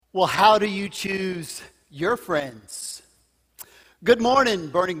Well, how do you choose your friends? Good morning,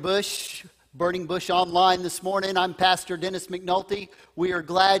 Burning Bush. Burning Bush Online this morning. I'm Pastor Dennis McNulty. We are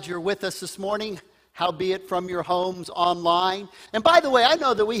glad you're with us this morning, howbeit from your homes online. And by the way, I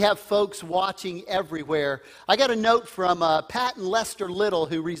know that we have folks watching everywhere. I got a note from Pat and Lester Little,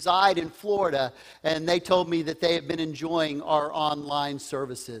 who reside in Florida, and they told me that they have been enjoying our online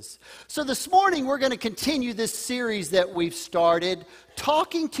services. So this morning, we're going to continue this series that we've started,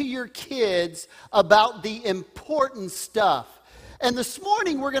 talking to your kids about the important stuff. And this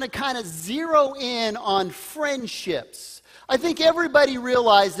morning, we're going to kind of zero in on friendships. I think everybody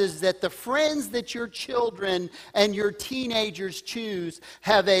realizes that the friends that your children and your teenagers choose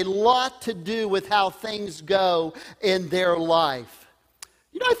have a lot to do with how things go in their life.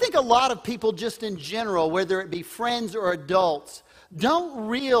 You know, I think a lot of people just in general, whether it be friends or adults, don't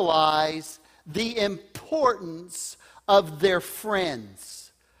realize the importance of their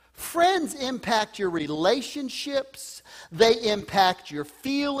friends. Friends impact your relationships. They impact your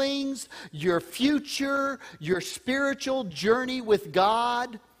feelings, your future, your spiritual journey with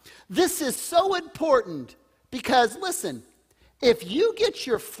God. This is so important because, listen, if you get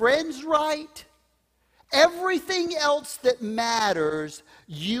your friends right, everything else that matters,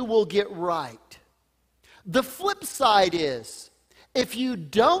 you will get right. The flip side is, if you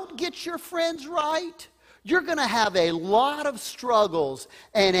don't get your friends right, you're going to have a lot of struggles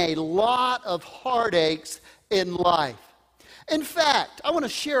and a lot of heartaches in life. In fact, I want to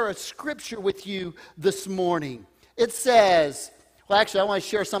share a scripture with you this morning. It says, well, actually, I want to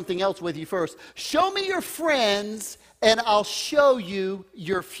share something else with you first. Show me your friends, and I'll show you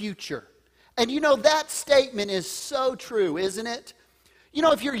your future. And you know, that statement is so true, isn't it? You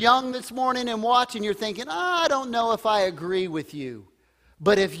know, if you're young this morning and watching, you're thinking, I don't know if I agree with you.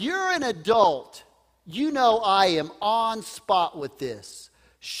 But if you're an adult, you know I am on spot with this.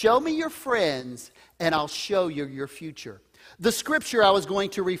 Show me your friends, and I'll show you your future. The scripture I was going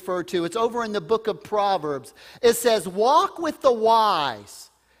to refer to, it's over in the book of Proverbs. It says, walk with the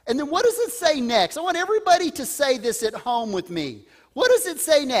wise. And then what does it say next? I want everybody to say this at home with me. What does it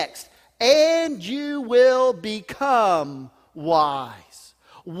say next? And you will become wise.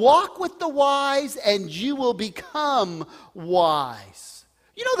 Walk with the wise and you will become wise.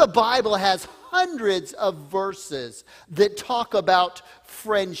 You know, the Bible has hundreds of verses that talk about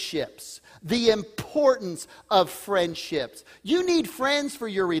friendships. The importance of friendships. You need friends for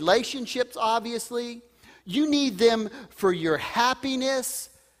your relationships, obviously. You need them for your happiness.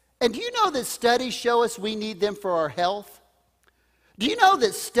 And do you know that studies show us we need them for our health? Do you know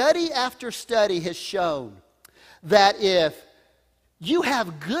that study after study has shown that if you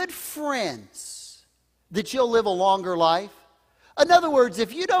have good friends, that you'll live a longer life? In other words,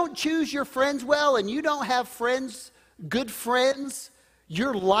 if you don't choose your friends well and you don't have friends, good friends,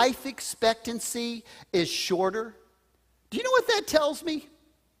 your life expectancy is shorter. Do you know what that tells me?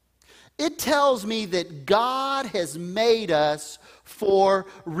 It tells me that God has made us for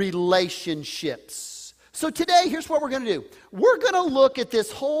relationships. So today, here's what we're going to do. We're going to look at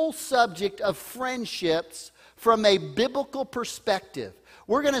this whole subject of friendships from a biblical perspective.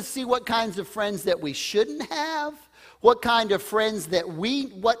 We're going to see what kinds of friends that we shouldn't have, what kind of friends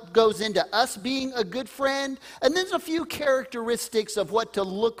what goes into us being a good friend, and there's a few characteristics of what to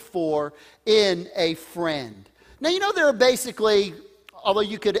look for in a friend. Now, you know, there are basically, although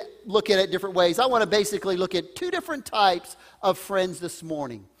you could look at it different ways, I want to basically look at two different types of friends this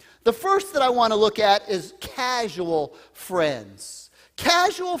morning. The first that I want to look at is casual friends.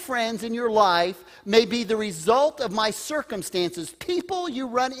 Casual friends in your life may be the result of my circumstances, people you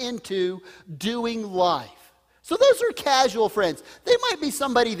run into doing life. So those are casual friends. They might be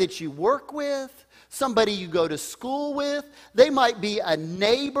somebody that you work with, somebody you go to school with. They might be a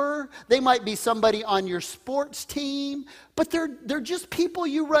neighbor. They might be somebody on your sports team. But they're just people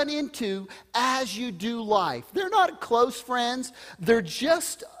you run into as you do life. They're not close friends. They're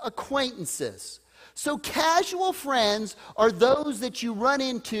just acquaintances. So casual friends are those that you run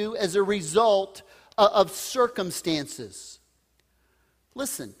into as a result of circumstances.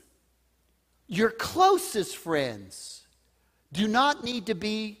 Listen. Your closest friends do not need to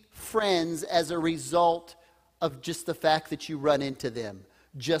be friends as a result of just the fact that you run into them,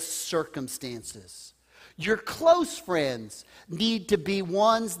 just circumstances. Your close friends need to be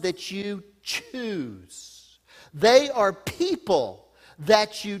ones that you choose. They are people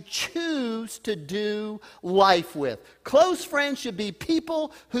that you choose to do life with. Close friends should be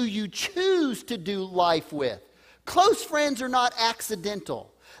people who you choose to do life with. Close friends are not accidental.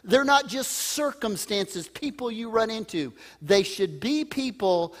 They're not just circumstances, people you run into. They should be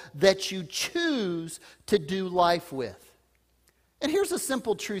people that you choose to do life with. And here's a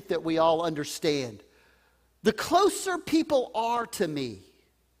simple truth that we all understand. The closer people are to me,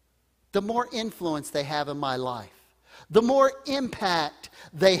 the more influence they have in my life, the more impact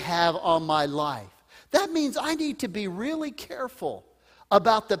they have on my life. That means I need to be really careful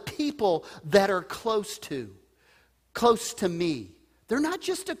about the people that are close to me. They're not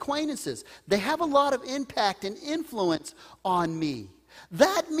just acquaintances. They have a lot of impact and influence on me.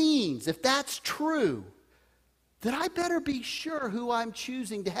 That means, if that's true, that I better be sure who I'm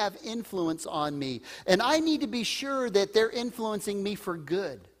choosing to have influence on me. And I need to be sure that they're influencing me for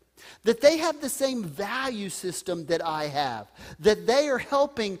good. That they have the same value system that I have. That they are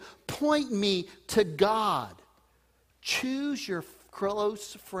helping point me to God. Choose your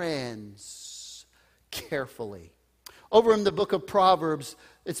close friends carefully. Over in the book of Proverbs,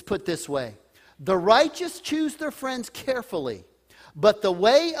 it's put this way. The righteous choose their friends carefully, but the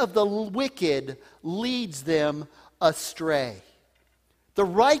way of the wicked leads them astray. The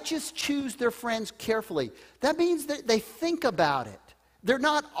righteous choose their friends carefully. That means that they think about it. They're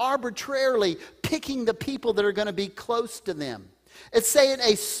not arbitrarily picking the people that are going to be close to them. It's saying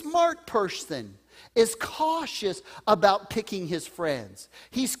a smart person is cautious about picking his friends.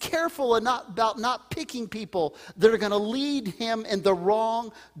 He's careful about not picking people that are going to lead him in the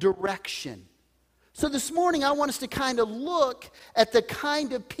wrong direction. So this morning I want us to kind of look at the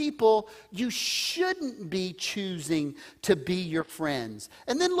kind of people you shouldn't be choosing to be your friends.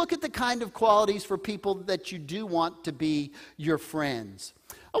 And then look at the kind of qualities for people that you do want to be your friends.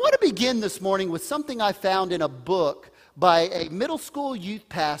 I want to begin this morning with something I found in a book by a middle school youth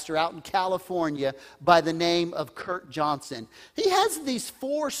pastor out in California by the name of Kurt Johnson. He has these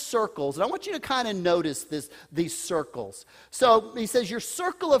 4 circles, and I want you to kind of notice these circles. So he says your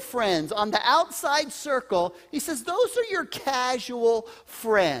circle of friends. On the outside circle, he says those are your casual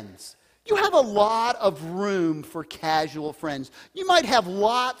friends. You have a lot of room for casual friends. You might have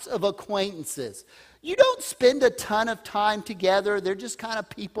lots of acquaintances. You don't spend a ton of time together. They're just kind of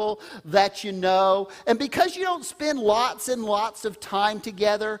people that you know. And because you don't spend lots and lots of time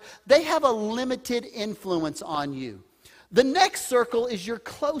together, they have a limited influence on you. The next circle is your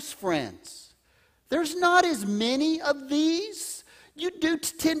close friends. There's not as many of these. You do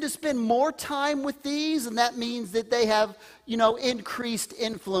tend to spend more time with these, and that means that they have, increased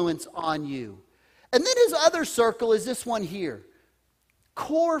influence on you. And then his other circle is this one here.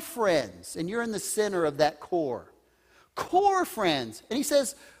 Core friends, and you're in the center of that core. Core friends. And he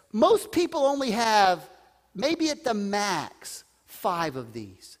says most people only have, maybe at the max, 5 of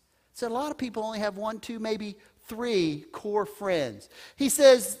these. So a lot of people only have 1, 2, maybe 3 core friends. He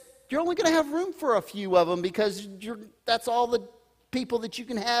says you're only going to have room for a few of them because that's all the people that you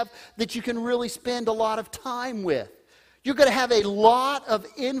can have that you can really spend a lot of time with. You're going to have a lot of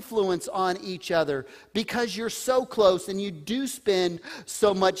influence on each other because you're so close and you do spend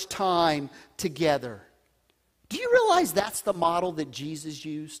so much time together. Do you realize that's the model that Jesus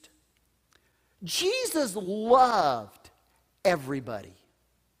used? Jesus loved everybody.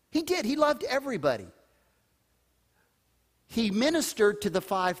 He did. He loved everybody. He ministered to the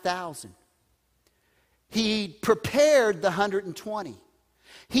 5,000. He prepared the 120.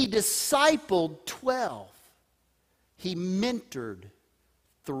 He discipled 12. He mentored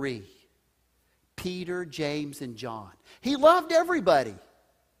 3, Peter, James, and John. He loved everybody,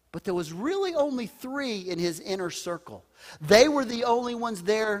 but there was really only 3 in his inner circle. They were the only ones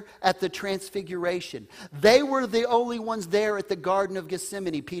there at the Transfiguration. They were the only ones there at the Garden of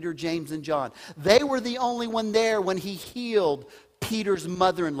Gethsemane, Peter, James, and John. They were the only one there when he healed Peter's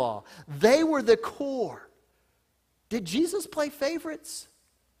mother-in-law. They were the core. Did Jesus play favorites?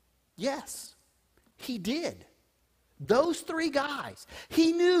 Yes, he did. Those 3 guys.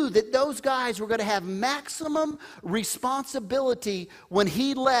 He knew that those guys were going to have maximum responsibility when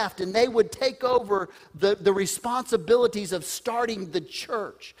he left, and they would take over the responsibilities of starting the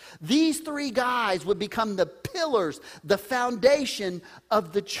church. These 3 guys would become the pillars, the foundation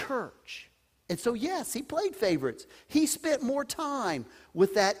of the church. And so, yes, he played favorites. He spent more time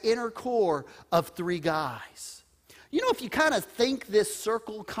with that inner core of 3 guys. If you kind of think this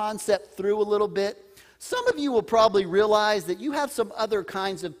circle concept through a little bit, some of you will probably realize that you have some other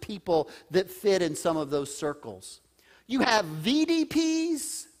kinds of people that fit in some of those circles. You have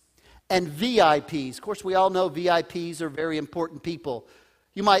VDPs and VIPs. Of course, we all know VIPs are very important people.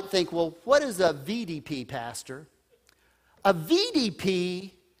 You might think, well, what is a VDP, Pastor? A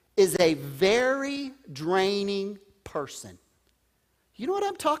VDP is a very draining person. You know what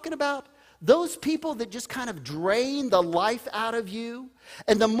I'm talking about? Those people that just kind of drain the life out of you.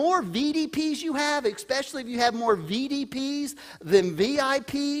 And the more VDPs you have, especially if you have more VDPs than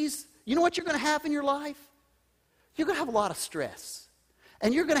VIPs, you know what you're going to have in your life? you're going to have a lot of stress.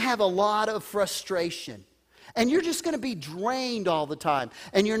 And you're going to have a lot of frustration. And you're just going to be drained all the time.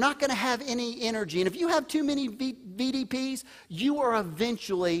 And you're not going to have any energy. And if you have too many VDPs, you are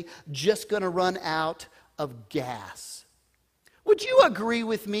eventually just going to run out of gas. Would you agree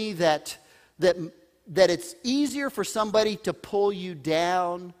with me that it's easier for somebody to pull you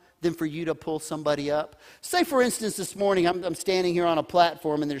down than for you to pull somebody up? Say, for instance, this morning I'm standing here on a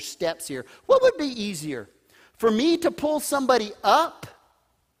platform and there's steps here. What would be easier? For me to pull somebody up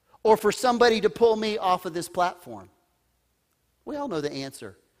or for somebody to pull me off of this platform? We all know the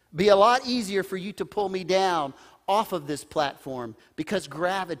answer. Be a lot easier for you to pull me down off of this platform because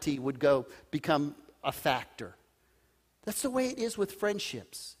gravity would become a factor. That's the way it is with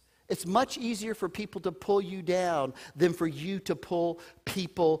friendships. It's much easier for people to pull you down than for you to pull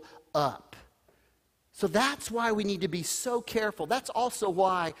people up. So that's why we need to be so careful. That's also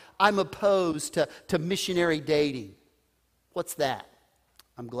why I'm opposed to missionary dating. What's that?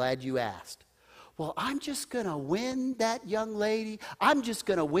 I'm glad you asked. Well, I'm just going to win that young lady. I'm just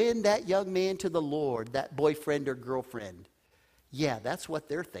going to win that young man to the Lord, that boyfriend or girlfriend. Yeah, that's what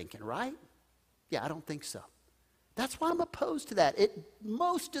they're thinking, right? Yeah, I don't think so. That's why I'm opposed to that.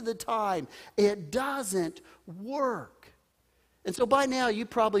 Most of the time, it doesn't work. And so by now, you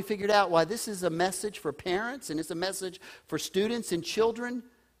probably figured out why this is a message for parents and it's a message for students and children.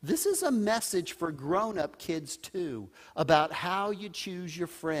 This is a message for grown-up kids too, about how you choose your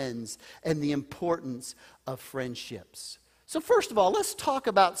friends and the importance of friendships. So first of all, let's talk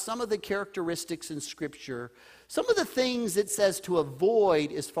about some of the characteristics in Scripture, some of the things it says to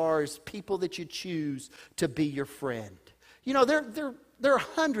avoid as far as people that you choose to be your friend. You know, there are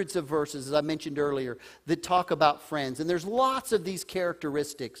hundreds of verses, as I mentioned earlier, that talk about friends. And there's lots of these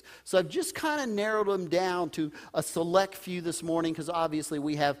characteristics. So I've just kind of narrowed them down to a select few this morning because obviously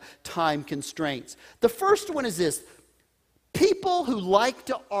we have time constraints. The first one is this. People who like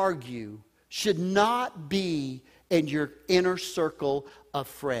to argue should not be in your inner circle of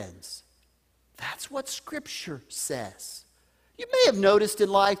friends. That's what Scripture says. You may have noticed in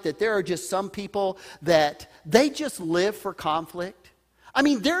life that there are just some people that they just live for conflict. I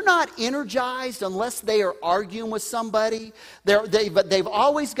mean, they're not energized unless they are arguing with somebody. They've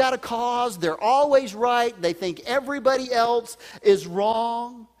always got a cause. They're always right. They think everybody else is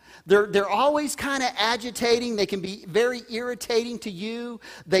wrong. They're always kind of agitating. They can be very irritating to you.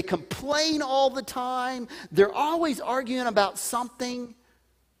 They complain all the time. They're always arguing about something.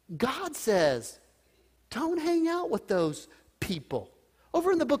 God says, don't hang out with those people.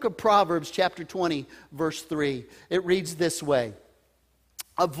 Over in the book of Proverbs, chapter 20, verse 3, it reads this way.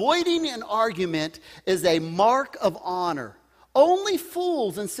 Avoiding an argument is a mark of honor. Only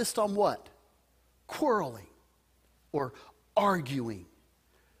fools insist on what? Quarreling or arguing.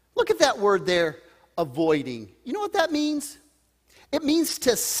 Look at that word there, avoiding. You know what that means? It means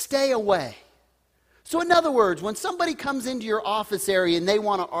to stay away. So in other words, when somebody comes into your office area and they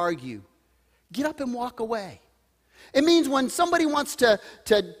want to argue, get up and walk away. It means when somebody wants to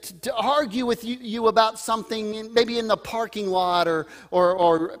argue with you about something, maybe in the parking lot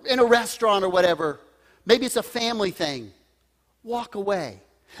or in a restaurant or whatever, maybe it's a family thing, walk away.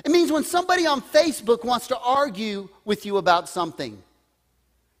 It means when somebody on Facebook wants to argue with you about something,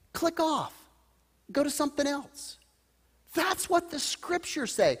 click off, go to something else. That's what the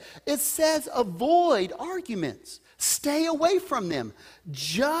Scriptures say. It says avoid arguments. Stay away from them.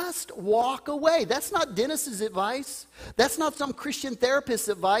 Just walk away. That's not Dennis's advice. That's not some Christian therapist's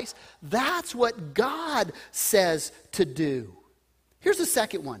advice. That's what God says to do. Here's the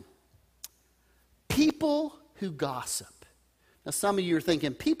second one. People who gossip. Now some of you are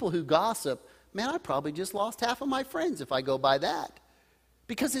thinking, people who gossip, man, I probably just lost half of my friends if I go by that.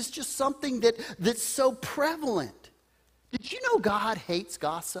 Because it's just something that's so prevalent. Did you know God hates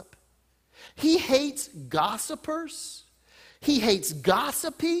gossip? He hates gossipers. He hates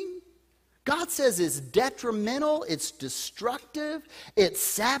gossiping. God says it's detrimental, it's destructive, it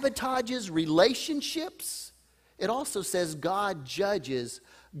sabotages relationships. It also says God judges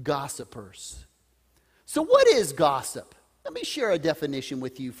gossipers. So what is gossip? Let me share a definition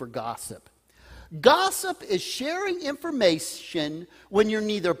with you for gossip. Gossip is sharing information when you're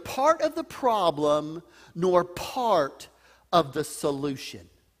neither part of the problem nor part of the solution.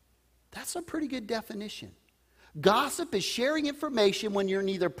 That's a pretty good definition. Gossip is sharing information when you're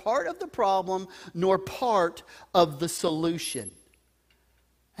neither part of the problem nor part of the solution.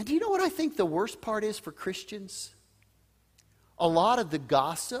 And do you know what I think the worst part is for Christians? A lot of the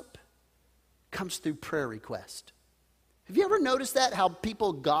gossip comes through prayer request. Have you ever noticed that, how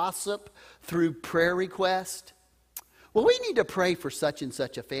people gossip through prayer request? Well, we need to pray for such and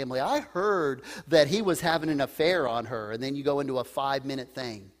such a family. I heard that he was having an affair on her, and then you go into a 5-minute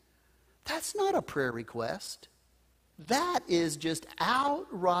thing. That's not a prayer request. That is just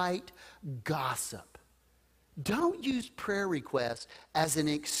outright gossip. Don't use prayer requests as an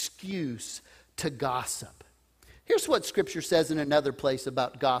excuse to gossip. Here's what Scripture says in another place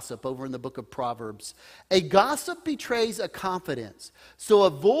about gossip over in the book of Proverbs. A gossip betrays a confidence, so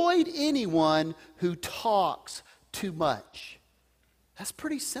avoid anyone who talks too much. That's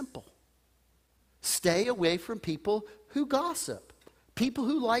pretty simple. Stay away from people who gossip. People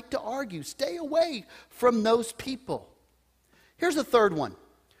who like to argue. Stay away from those people. Here's a third one.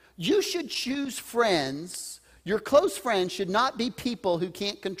 You should choose friends. Your close friends should not be people who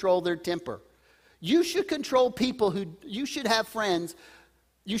can't control their temper. You should you should have friends.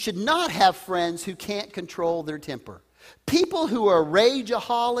 You should not have friends who can't control their temper. People who are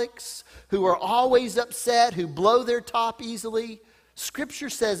rageaholics, who are always upset, who blow their top easily. Scripture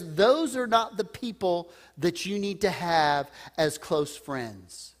says those are not the people that you need to have as close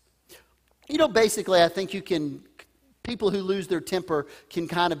friends. Basically, I think people who lose their temper can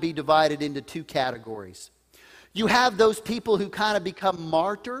kind of be divided into two categories. You have those people who kind of become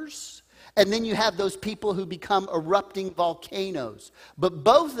martyrs, and then you have those people who become erupting volcanoes. But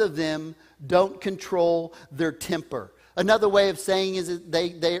both of them don't control their temper. Another way of saying is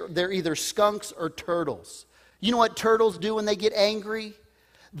that they're either skunks or turtles. You know what turtles do when they get angry?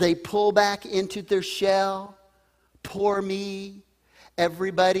 They pull back into their shell. Poor me.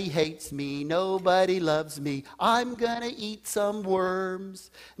 Everybody hates me. Nobody loves me. I'm going to eat some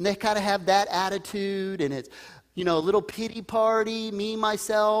worms. And they kind of have that attitude, and it's, a little pity party, me,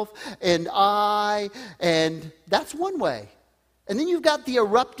 myself, and I. And that's one way. And then you've got the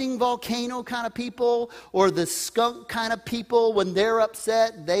erupting volcano kind of people, or the skunk kind of people. When they're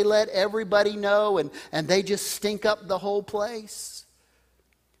upset, they let everybody know, and they just stink up the whole place.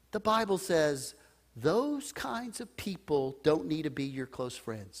 The Bible says those kinds of people don't need to be your close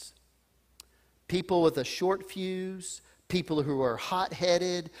friends. People with a short fuse, people who are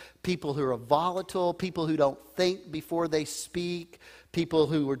hot-headed, people who are volatile, people who don't think before they speak, people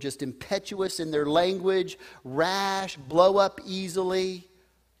who are just impetuous in their language, rash, blow up easily.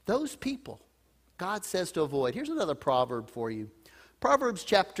 Those people, God says to avoid. Here's another proverb for you. Proverbs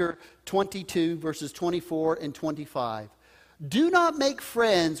chapter 22, verses 24 and 25. Do not make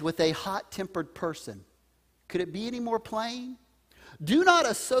friends with a hot-tempered person. Could it be any more plain? Do not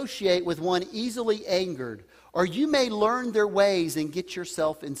associate with one easily angered, or you may learn their ways and get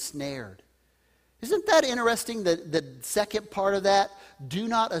yourself ensnared. Isn't that interesting, the second part of that? Do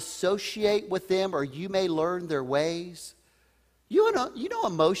not associate with them, or you may learn their ways. You know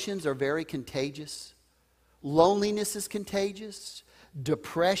emotions are very contagious. Loneliness is contagious.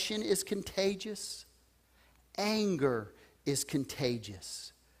 Depression is contagious. Anger is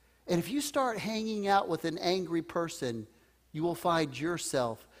contagious. And if you start hanging out with an angry person, you will find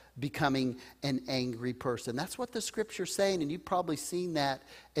yourself becoming an angry person. That's what the Scripture's saying, and you've probably seen that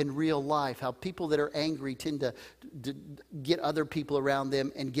in real life, how people that are angry tend to get other people around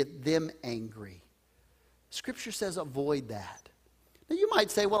them and get them angry. Scripture says avoid that. Now you might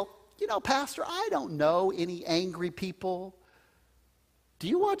say, well, Pastor, I don't know any angry people. Do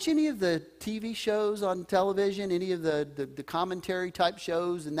you watch any of the TV shows on television, any of the commentary type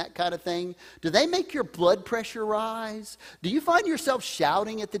shows and that kind of thing? Do they make your blood pressure rise? Do you find yourself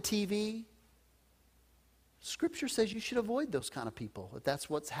shouting at the TV? Scripture says you should avoid those kind of people if that's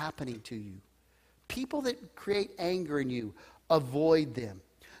what's happening to you. People that create anger in you, avoid them.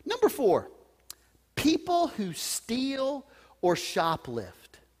 Number 4, people who steal or shoplift.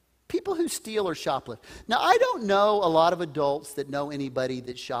 People who steal or shoplift. Now, I don't know a lot of adults that know anybody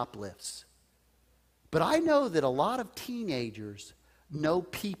that shoplifts. But I know that a lot of teenagers know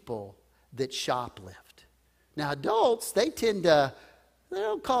people that shoplift. Now, adults, they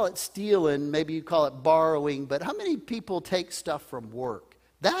don't call it stealing, maybe you call it borrowing, but how many people take stuff from work?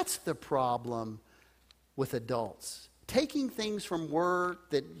 That's the problem with adults. Taking things from work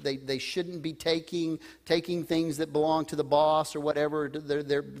that they shouldn't be taking things that belong to the boss or whatever,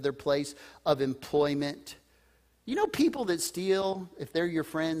 their place of employment. People that steal, if they're your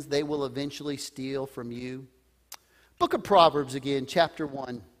friends, they will eventually steal from you. Book of Proverbs again, chapter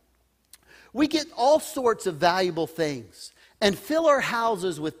 1. We get all sorts of valuable things and fill our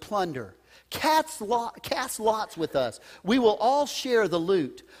houses with plunder. Cast lots with us. We will all share the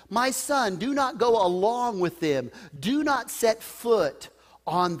loot. My son, do not go along with them. Do not set foot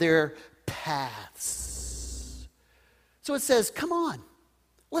on their paths. So it says, come on,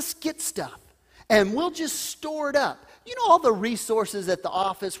 let's get stuff. and we'll just store it up. You know, all the resources at the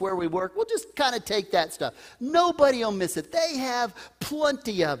office where we work, we'll just kind of take that stuff. Nobody will miss it. They have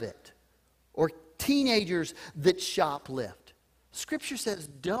plenty of it. Or teenagers that shoplift. Scripture says,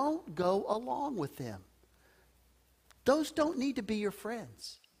 don't go along with them. Those don't need to be your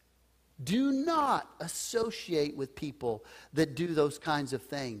friends. Do not associate with people that do those kinds of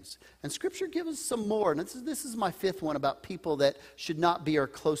things. And Scripture gives us some more. And this is my fifth one about people that should not be our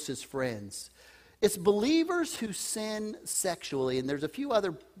closest friends. It's believers who sin sexually. And there's a few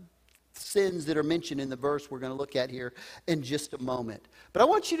other sins that are mentioned in the verse we're going to look at here in just a moment. But I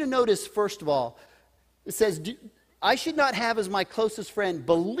want you to notice, first of all, it says, I should not have as my closest friend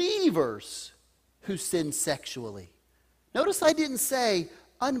believers who sin sexually. Notice I didn't say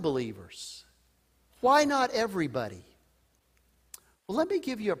unbelievers. Why not everybody? Well, let me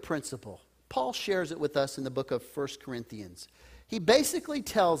give you a principle. Paul shares it with us in the book of 1 Corinthians. He basically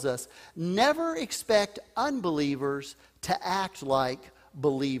tells us, never expect unbelievers to act like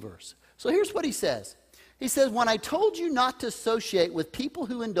believers. So here's what he says. He says, when I told you not to associate with people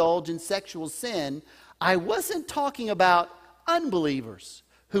who indulge in sexual sin, I wasn't talking about unbelievers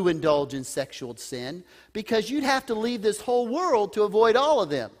who indulge in sexual sin, because you'd have to leave this whole world to avoid all of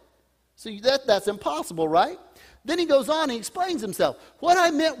them. So that's impossible, right? Then he goes on and he explains himself. What I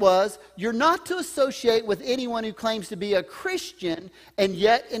meant was, you're not to associate with anyone who claims to be a Christian and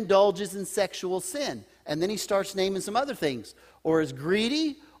yet indulges in sexual sin. And then he starts naming some other things. Or is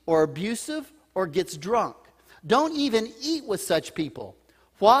greedy, or abusive, or gets drunk. Don't even eat with such people.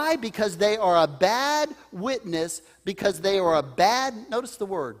 Why? Because they are a bad witness, because they are a bad, notice the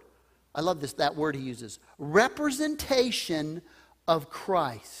word, I love that word he uses, representation of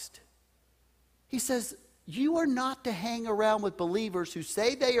Christ. He says, you are not to hang around with believers who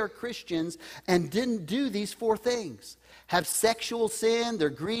say they are Christians and didn't do these four things. Have sexual sin,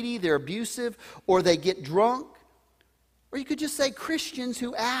 they're greedy, they're abusive, or they get drunk. Or you could just say Christians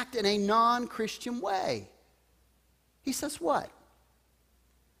who act in a non-Christian way. He says what?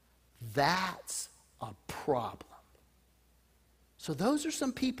 That's a problem. So those are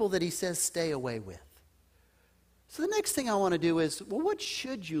some people that he says stay away with. So the next thing I want to do is, well, what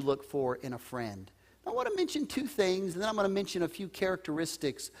should you look for in a friend? I want to mention two things, and then I'm going to mention a few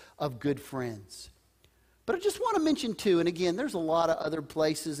characteristics of good friends. But I just want to mention two, and again, there's a lot of other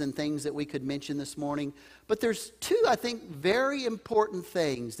places and things that we could mention this morning, but there's two, I think, very important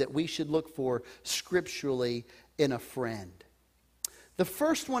things that we should look for scripturally in a friend. The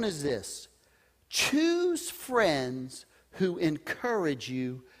first one is this: choose friends who encourage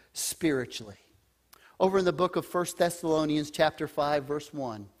you spiritually. Over in the book of 1 Thessalonians chapter 5, verse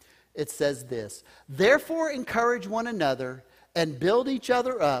 1, it says this: therefore encourage one another and build each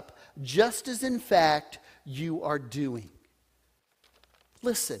other up, just as in fact you are doing.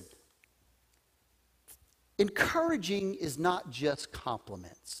 Listen, encouraging is not just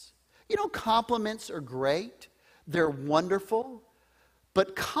compliments. You know, compliments are great, they're wonderful,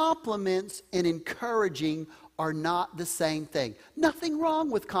 but compliments and encouraging are not the same thing. Nothing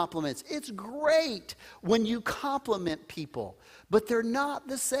wrong with compliments. It's great when you compliment people, but they're not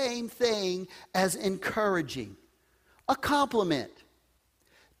the same thing as encouraging. A compliment: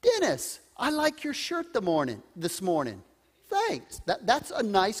 Dennis, I like your shirt this morning. Thanks. That's a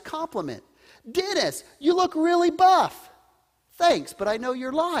nice compliment. Dennis, you look really buff. Thanks, but I know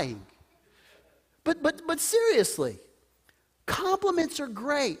you're lying. But seriously, compliments are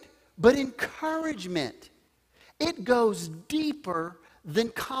great, but encouragement, it goes deeper than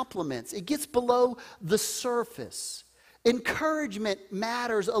compliments. It gets below the surface. Encouragement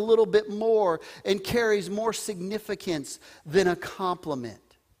matters a little bit more and carries more significance than a compliment.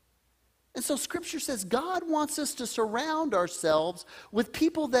 And so Scripture says God wants us to surround ourselves with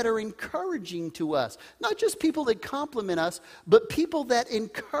people that are encouraging to us. Not just people that compliment us, but people that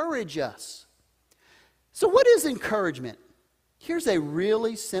encourage us. So what is encouragement? Here's a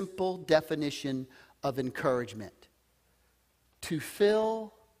really simple definition of encouragement: to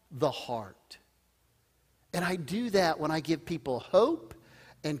fill the heart. And I do that when I give people hope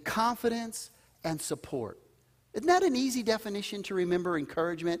and confidence and support. Isn't that an easy definition to remember?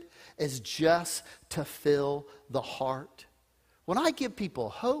 Encouragement is just to fill the heart. When I give people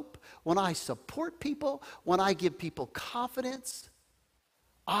hope, when I support people, when I give people confidence,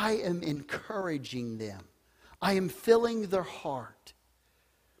 I am encouraging them. I am filling their heart.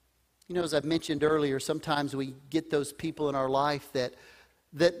 You know, as I've mentioned earlier, sometimes we get those people in our life that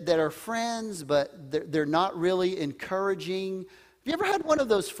are friends, but they're not really encouraging. Have you ever had one of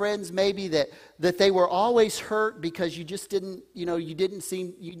those friends maybe that they were always hurt because you just didn't,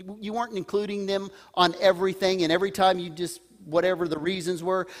 you weren't including them on everything, and every time you just whatever the reasons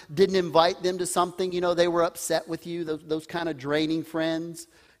were, didn't invite them to something, they were upset with you, those kind of draining friends.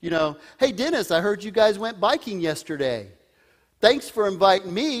 Hey, Dennis, I heard you guys went biking yesterday. Thanks for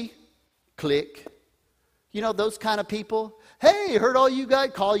inviting me. Click. Those kind of people. Hey, I heard all you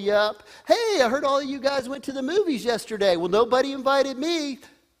guys, call you up. Hey, I heard all you guys went to the movies yesterday. Well, nobody invited me.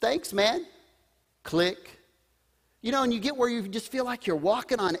 Thanks, man. Click. And you get where you just feel like you're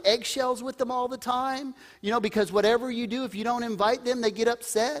walking on eggshells with them all the time. Because whatever you do, if you don't invite them, they get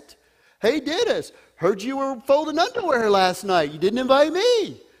upset. Hey, Dennis, heard you were folding underwear last night. You didn't invite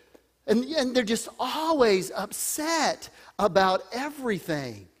me. And they're just always upset about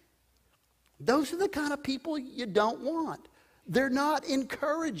everything. Those are the kind of people you don't want. They're not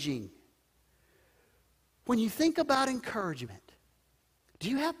encouraging. When you think about encouragement, do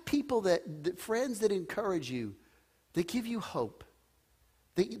you have people friends that encourage you, that give you hope,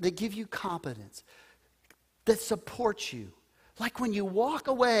 that give you confidence, that support you? Like when you walk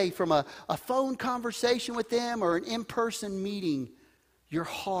away from a phone conversation with them or an in-person meeting, your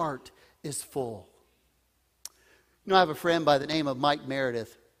heart is full. I have a friend by the name of Mike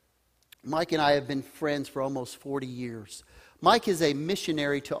Meredith. Mike and I have been friends for almost 40 years. Mike is a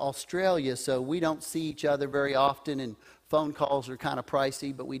missionary to Australia, so we don't see each other very often, and phone calls are kind of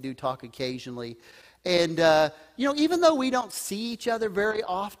pricey, but we do talk occasionally. And, even though we don't see each other very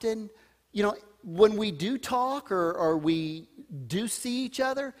often, when we do talk or we do see each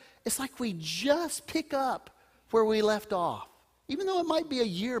other, it's like we just pick up where we left off. Even though it might be a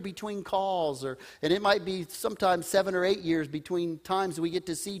year between calls, and it might be sometimes 7 or 8 years between times we get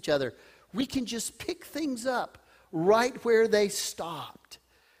to see each other, we can just pick things up right where they stopped.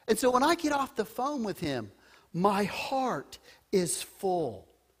 And so when I get off the phone with him, my heart is full.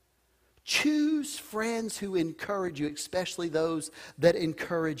 Choose friends who encourage you, especially those that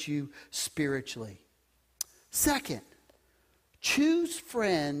encourage you spiritually. Second, choose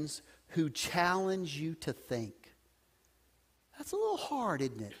friends who challenge you to think. That's a little hard,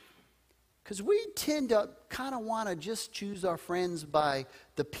 isn't it? Because we tend to kind of want to just choose our friends by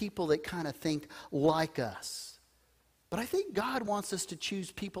the people that kind of think like us. But I think God wants us to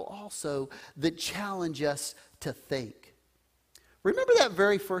choose people also that challenge us to think. Remember that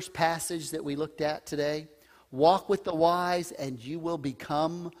very first passage that we looked at today? Walk with the wise and you will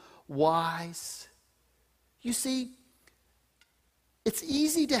become wise. You see, it's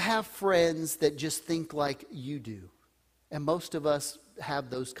easy to have friends that just think like you do. And most of us have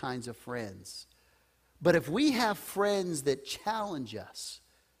those kinds of friends. But if we have friends that challenge us,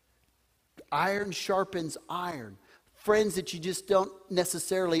 iron sharpens iron, friends that you just don't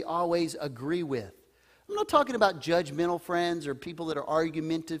necessarily always agree with. I'm not talking about judgmental friends or people that are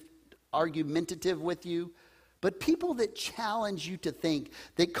argumentative with you, but people that challenge you to think,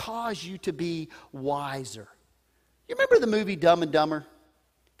 that cause you to be wiser. You remember the movie Dumb and Dumber?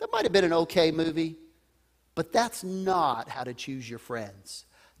 That might have been an okay movie. But that's not how to choose your friends.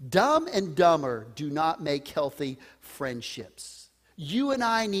 Dumb and Dumber do not make healthy friendships. You and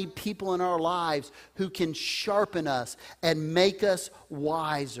I need people in our lives who can sharpen us and make us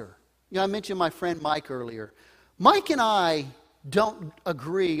wiser. I mentioned my friend Mike earlier. Mike and I don't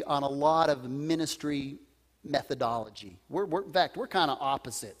agree on a lot of ministry methodology. In fact, we're kind of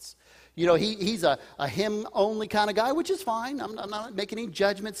opposites. He's a hymn-only kind of guy, which is fine. I'm not making any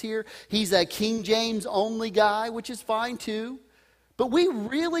judgments here. He's a King James-only guy, which is fine too. But we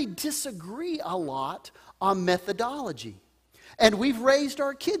really disagree a lot on methodology. And we've raised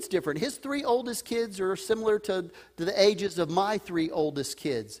our kids different. His 3 oldest kids are similar to the ages of my 3 oldest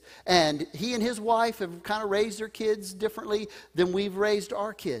kids. And he and his wife have kind of raised their kids differently than we've raised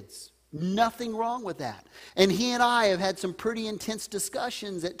our kids. Nothing wrong with that. And he and I have had some pretty intense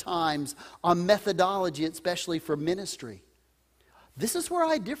discussions at times on methodology, especially for ministry. This is where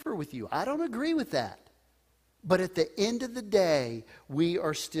I differ with you. I don't agree with that. But at the end of the day, we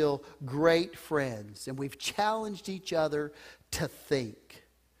are still great friends, and we've challenged each other to think.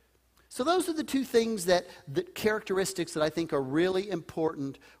 So those are the 2 things the characteristics that I think are really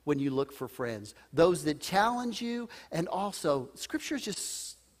important when you look for friends. Those that challenge you, and also, Scripture is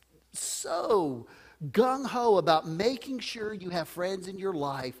just so gung-ho about making sure you have friends in your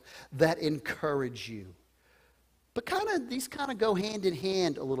life that encourage you. But these kind of go hand in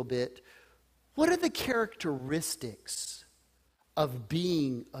hand a little bit. What are the characteristics of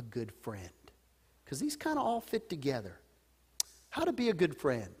being a good friend? Because these kind of all fit together. How to be a good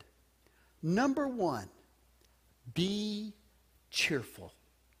friend. Number 1, be cheerful.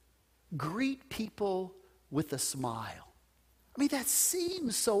 Greet people with a smile. I mean, that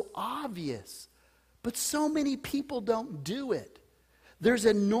seems so obvious, but so many people don't do it. There's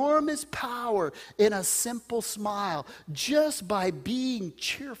enormous power in a simple smile just by being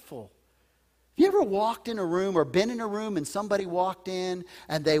cheerful. Have you ever walked in a room or been in a room and somebody walked in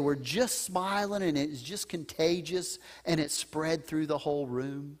and they were just smiling and it was just contagious and it spread through the whole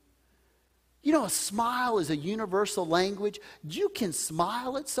room? You know, a smile is a universal language. You can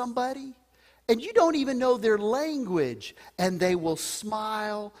smile at somebody and you don't even know their language and they will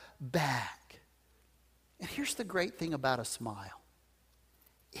smile back. And here's the great thing about a smile.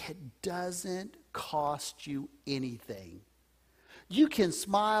 It doesn't cost you anything. You can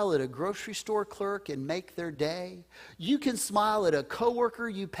smile at a grocery store clerk and make their day. You can smile at a coworker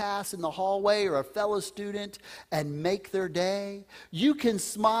you pass in the hallway or a fellow student and make their day. You can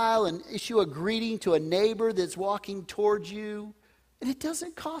smile and issue a greeting to a neighbor that's walking towards you, and it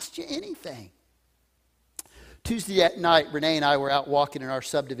doesn't cost you anything. Tuesday night, Renee and I were out walking in our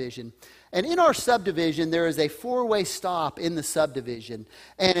subdivision. And in our subdivision, there is a four-way stop in the subdivision.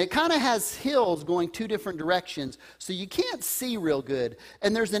 And it kind of has hills going two different directions, so you can't see real good.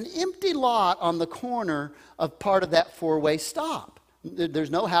 And there's an empty lot on the corner of part of that four-way stop.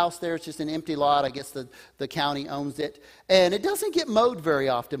 There's no house there. It's just an empty lot. I guess the county owns it. And it doesn't get mowed very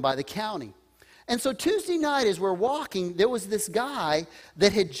often by the county. And so Tuesday night, as we're walking, there was this guy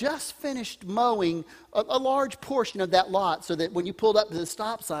that had just finished mowing a large portion of that lot so that when you pulled up to the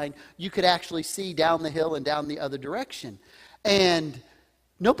stop sign, you could actually see down the hill and down the other direction. And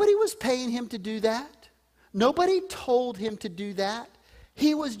nobody was paying him to do that. Nobody told him to do that.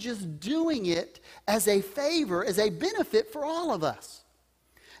 He was just doing it as a favor, as a benefit for all of us.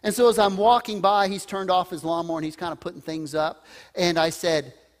 And so as I'm walking by, he's turned off his lawnmower and he's kind of putting things up. And I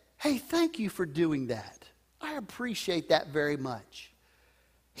said, "Hey, thank you for doing that. I appreciate that very much."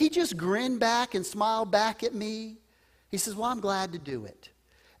 He just grinned back and smiled back at me. He says, "Well, I'm glad to do it."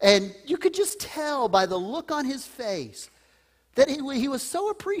 And you could just tell by the look on his face that he was so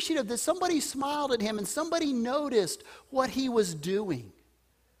appreciative that somebody smiled at him and somebody noticed what he was doing.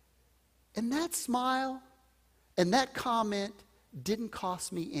 And that smile and that comment didn't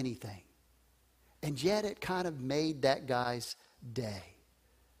cost me anything. And yet it kind of made that guy's day.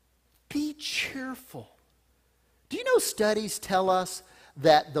 Be cheerful. Do you know studies tell us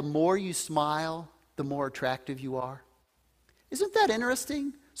that the more you smile, the more attractive you are? Isn't that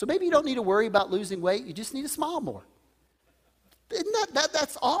interesting? So maybe you don't need to worry about losing weight. You just need to smile more. Isn't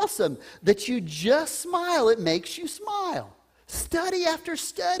that's awesome that you just smile, it makes you smile. Study after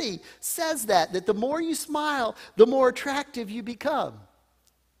study says that the more you smile, the more attractive you become.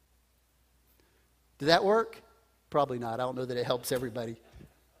 Did that work? Probably not. I don't know that it helps everybody.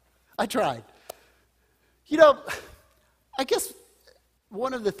 I tried. You know, I guess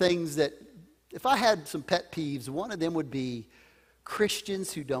one of the things that, if I had some pet peeves, one of them would be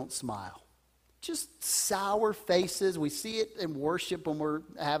Christians who don't smile. Just sour faces. We see it in worship when we're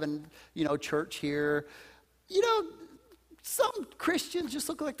having, church here. Some Christians just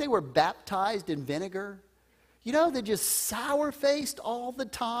look like they were baptized in vinegar. They're just sour-faced all the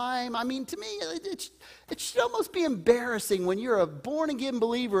time. I mean, to me, it should almost be embarrassing when you're a born-again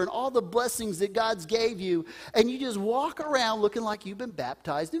believer and all the blessings that God's gave you, and you just walk around looking like you've been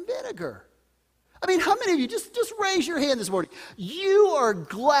baptized in vinegar. I mean, how many of you, just raise your hand this morning. You are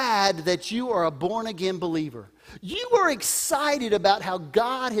glad that you are a born-again believer. You are excited about how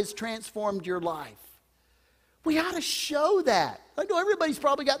God has transformed your life. We ought to show that. I know everybody's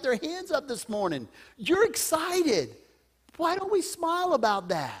probably got their hands up this morning. You're excited. Why don't we smile about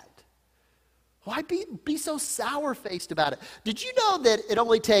that? Why be so sour-faced about it? Did you know that it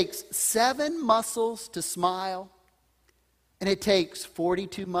only takes 7 muscles to smile, and it takes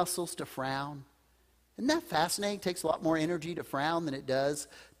 42 muscles to frown? Isn't that fascinating? It takes a lot more energy to frown than it does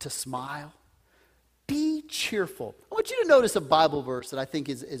to smile. Be cheerful. I want you to notice a Bible verse that I think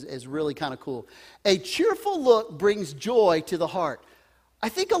is really kind of cool. A cheerful look brings joy to the heart. I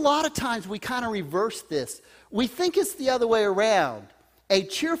think a lot of times we kind of reverse this. We think it's the other way around. A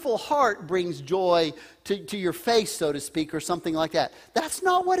cheerful heart brings joy to your face, so to speak, or something like that. That's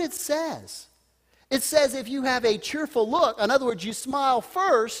not what it says. It says if you have a cheerful look, in other words, you smile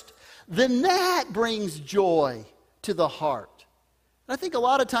first, then that brings joy to the heart. I think a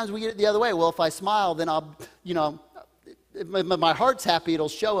lot of times we get it the other way. Well, if I smile, then I'll, if my heart's happy, it'll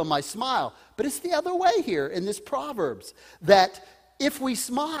show in my smile. But it's the other way here in this Proverbs, that if we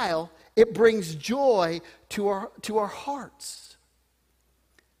smile, it brings joy to our hearts.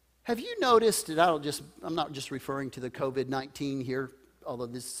 Have you noticed, and I'm not just referring to the COVID-19 here, although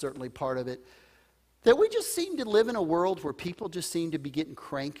this is certainly part of it, that we just seem to live in a world where people just seem to be getting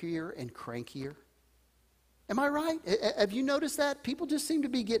crankier and crankier? Am I right? Have you noticed that? People just seem to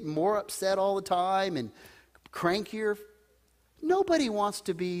be getting more upset all the time and crankier. Nobody wants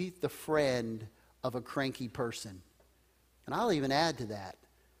to be the friend of a cranky person. And I'll even add to that.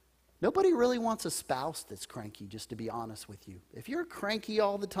 Nobody really wants a spouse that's cranky, just to be honest with you. If you're cranky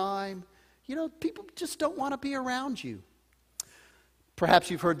all the time, people just don't want to be around you. Perhaps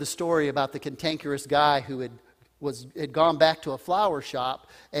you've heard the story about the cantankerous guy who had gone back to a flower shop,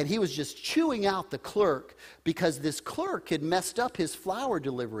 and he was just chewing out the clerk because this clerk had messed up his flower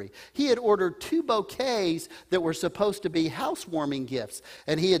delivery. He had ordered 2 bouquets that were supposed to be housewarming gifts,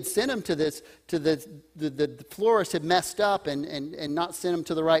 and he had sent them to the florist had messed up and not sent them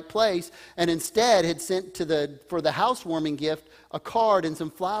to the right place, and instead had sent for the housewarming gift a card and some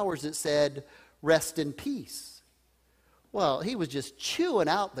flowers that said, "Rest in peace." Well, he was just chewing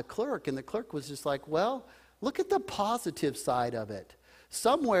out the clerk, and the clerk was just like, well, look at the positive side of it.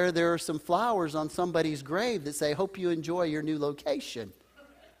 Somewhere there are some flowers on somebody's grave that say, "Hope you enjoy your new location."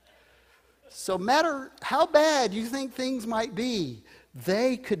 So matter how bad you think things might be,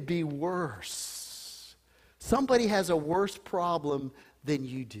 they could be worse. Somebody has a worse problem than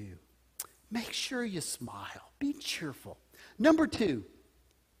you do. Make sure you smile. Be cheerful. Number 2,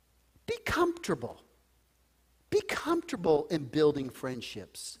 be comfortable. Be comfortable in building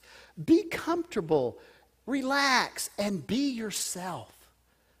friendships. Be comfortable. Relax and be yourself.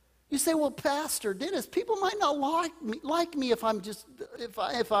 You say, "Well, Pastor Dennis, people might not like me if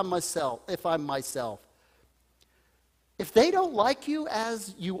I'm myself. If they don't like you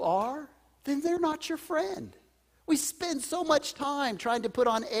as you are, then they're not your friend." We spend so much time trying to put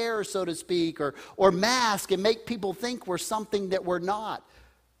on air, so to speak, or mask and make people think we're something that we're not.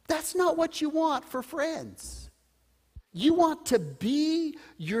 That's not what you want for friends. You want to be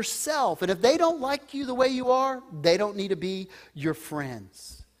yourself. And if they don't like you the way you are, they don't need to be your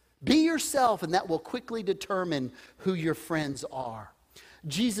friends. Be yourself, and that will quickly determine who your friends are.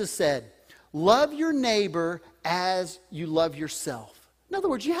 Jesus said, "Love your neighbor as you love yourself." In other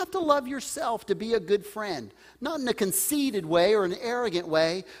words, you have to love yourself to be a good friend. Not in a conceited way or an arrogant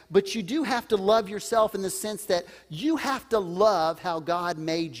way, but you do have to love yourself in the sense that you have to love how God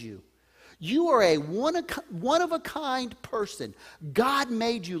made you. You are a one-of-a-kind person. God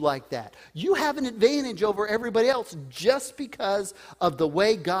made you like that. You have an advantage over everybody else just because of the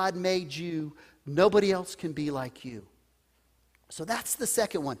way God made you. Nobody else can be like you. So that's the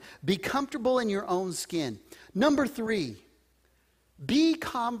second one. Be comfortable in your own skin. Number 3, be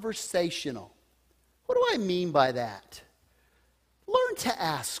conversational. What do I mean by that? Learn to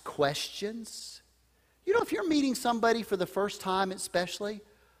ask questions. If you're meeting somebody for the first time especially,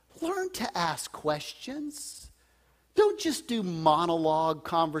 learn to ask questions. Don't just do monologue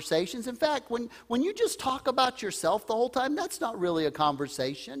conversations. In fact, when you just talk about yourself the whole time, that's not really a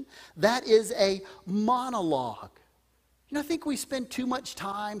conversation. That is a monologue. I think we spend too much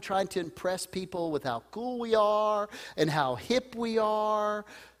time trying to impress people with how cool we are and how hip we are.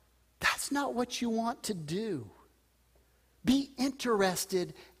 That's not what you want to do. Be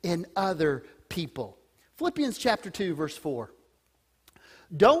interested in other people. Philippians chapter 2, verse 4.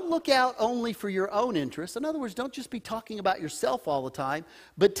 Don't look out only for your own interests. In other words, don't just be talking about yourself all the time,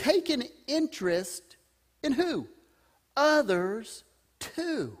 but take an interest in who? Others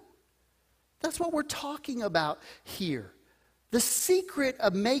too. That's what we're talking about here. The secret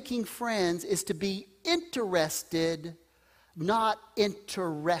of making friends is to be interested, not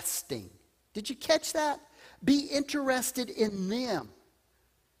interesting. Did you catch that? Be interested in them.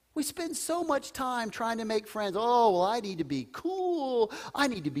 We spend so much time trying to make friends. Oh, well, I need to be cool. I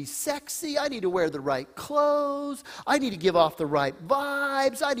need to be sexy. I need to wear the right clothes. I need to give off the right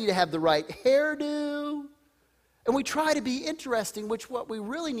vibes. I need to have the right hairdo. And we try to be interesting, which what we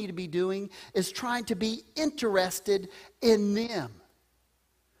really need to be doing is trying to be interested in them.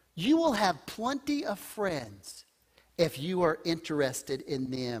 You will have plenty of friends if you are interested in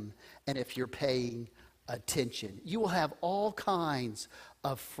them and if you're paying attention. You will have all kinds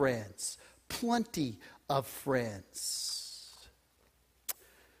of friends, plenty of friends.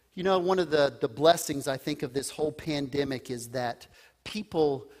 One of the blessings I think of this whole pandemic is that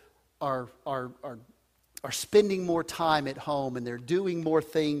people are spending more time at home, and they're doing more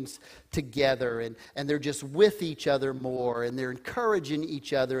things together, and they're just with each other more, and they're encouraging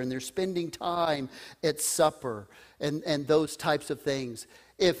each other, and they're spending time at supper and those types of things.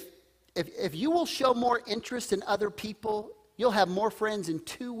 If you will show more interest in other people, you'll have more friends in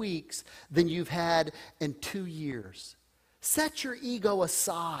 2 weeks than you've had in 2 years. Set your ego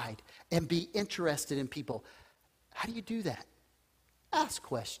aside and be interested in people. How do you do that? Ask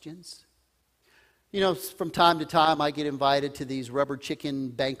questions. From time to time, I get invited to these rubber chicken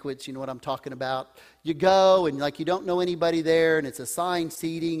banquets. You know what I'm talking about? You go, and you don't know anybody there, and it's assigned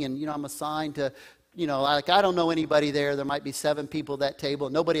seating, and I'm assigned to like I don't know anybody there. There might be 7 people at that table.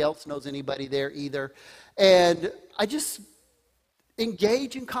 Nobody else knows anybody there either. And I just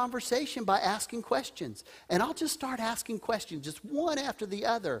engage in conversation by asking questions. And I'll just start asking questions, just one after the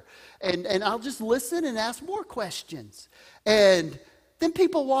other. And I'll just listen and ask more questions. And then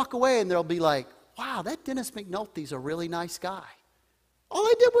people walk away and they'll be like, wow, that Dennis McNulty's a really nice guy. All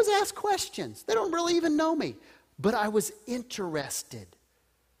I did was ask questions. They don't really even know me. But I was interested.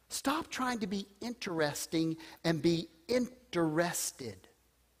 Stop trying to be interesting and be interested.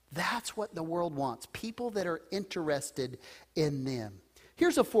 That's what the world wants. People that are interested in them.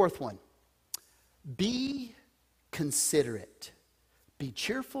 Here's a 4th one. Be considerate. Be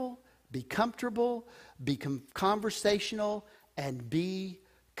cheerful. Be comfortable. Be conversational. And be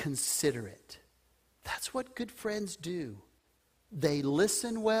considerate. That's what good friends do. They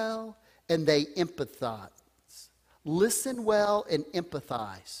listen well and they empathize. Listen well and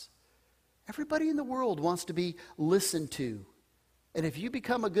empathize. Everybody in the world wants to be listened to. And if you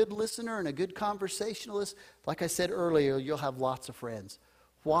become a good listener and a good conversationalist, like I said earlier, you'll have lots of friends.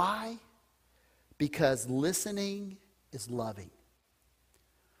 Why? Because listening is loving.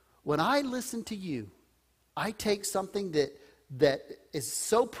 When I listen to you, I take something that is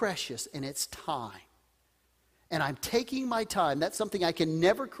so precious and it's time. And I'm taking my time. That's something I can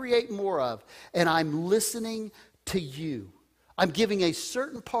never create more of. And I'm listening to you. I'm giving a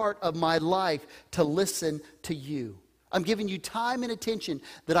certain part of my life to listen to you. I'm giving you time and attention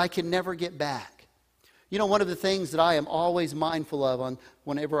that I can never get back. One of the things that I am always mindful of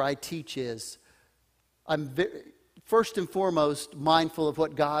whenever I teach is I'm first and foremost mindful of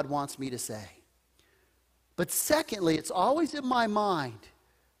what God wants me to say. But secondly, it's always in my mind,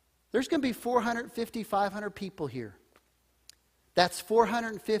 there's going to be 450, 500 people here. That's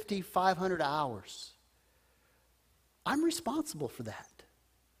 450, 500 hours. I'm responsible for that.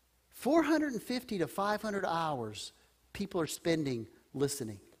 450 to 500 hours people are spending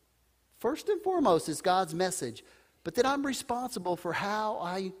listening. First and foremost is God's message, but then I'm responsible for how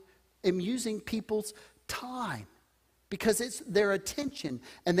I am using people's time because it's their attention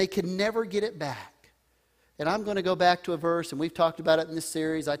and they can never get it back. And I'm going to go back to a verse, and we've talked about it in this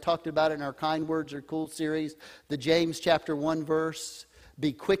series. I talked about it in our Kind Words Are Cool series, the James chapter 1 verse.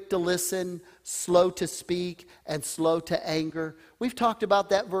 Be quick to listen, slow to speak, and slow to anger. We've talked about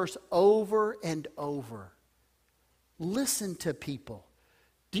that verse over and over. Listen to people.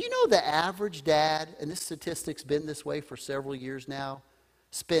 Do you know the average dad, and this statistic's been this way for several years now,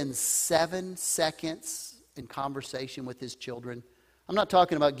 spends 7 seconds in conversation with his children? I'm not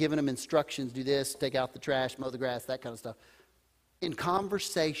talking about giving them instructions, do this, take out the trash, mow the grass, that kind of stuff. In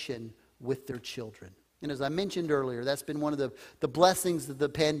conversation with their children. And as I mentioned earlier, that's been one of the blessings of the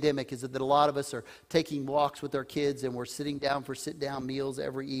pandemic is that a lot of us are taking walks with our kids and we're sitting down for sit-down meals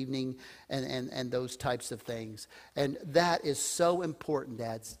every evening and those types of things. And that is so important,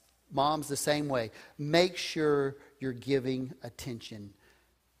 dads. Moms the same way. Make sure you're giving attention.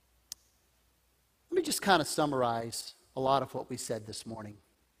 Let me just kind of summarize a lot of what we said this morning.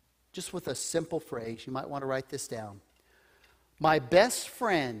 Just with a simple phrase. You might want to write this down. My best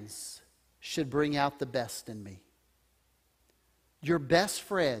friends should bring out the best in me. Your best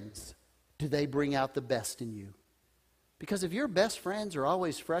friends, do they bring out the best in you? Because if your best friends are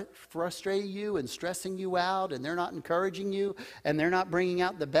always frustrating you and stressing you out and they're not encouraging you and they're not bringing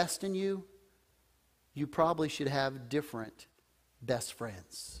out the best in you, you probably should have different best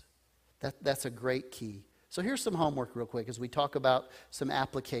friends. That's a great key. So here's some homework real quick as we talk about some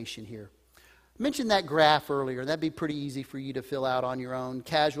application here. I mentioned that graph earlier. That'd be pretty easy for you to fill out on your own.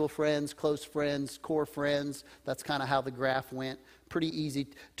 Casual friends, close friends, core friends. That's kind of how the graph went. Pretty easy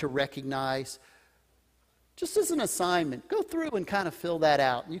to recognize. Just as an assignment, go through and kind of fill that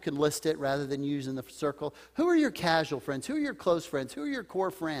out. You can list it rather than using the circle. Who are your casual friends? Who are your close friends? Who are your core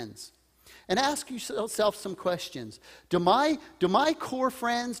friends? And ask yourself some questions. Do my core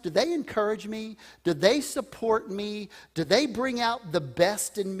friends, do they encourage me? Do they support me? Do they bring out the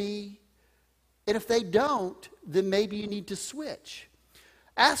best in me? And if they don't, then maybe you need to switch.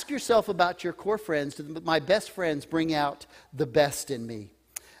 Ask yourself about your core friends. Do my best friends bring out the best in me?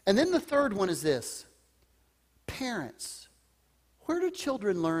 And then the third one is this. Parents, where do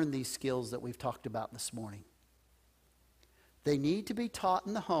children learn these skills that we've talked about this morning? They need to be taught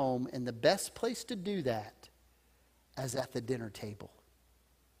in the home, and the best place to do that is at the dinner table.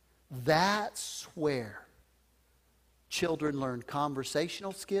 That's where children learn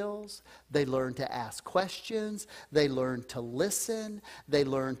conversational skills. They learn to ask questions. They learn to listen. They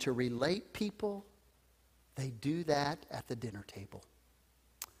learn to relate people. They do that at the dinner table.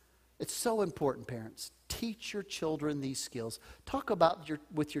 It's so important, parents. teach your children these skills. Talk about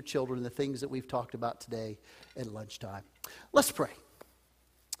with your children the things that we've talked about today at lunchtime. Let's pray.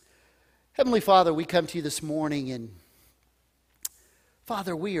 Heavenly Father, we come to you this morning, and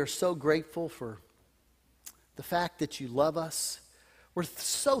Father, we are so grateful for the fact that you love us. We're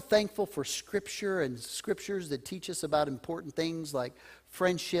so thankful for Scripture and Scriptures that teach us about important things like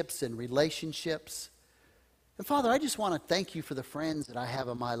friendships and relationships. And Father, I just want to thank you for the friends that I have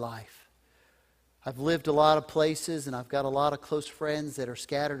in my life. I've lived a lot of places, and I've got a lot of close friends that are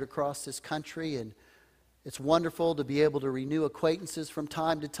scattered across this country, and it's wonderful to be able to renew acquaintances from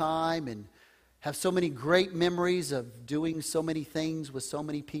time to time and have so many great memories of doing so many things with so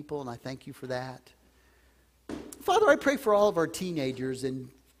many people, and I thank you for that. Father, I pray for all of our teenagers, and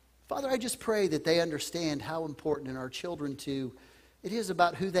Father, I just pray that they understand how important in our children too it is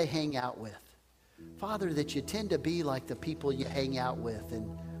about who they hang out with. Father, that you tend to be like the people you hang out with,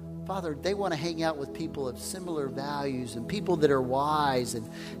 and Father, they want to hang out with people of similar values and people that are wise, and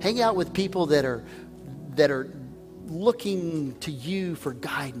hang out with people that are looking to you for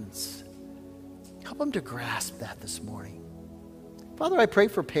guidance. Help them to grasp that this morning. Father, I pray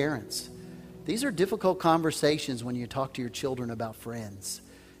for parents. These are difficult conversations when you talk to your children about friends.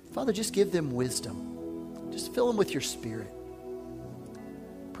 Father, just give them wisdom. Just fill them with your Spirit.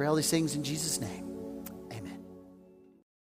 Pray all these things in Jesus' name.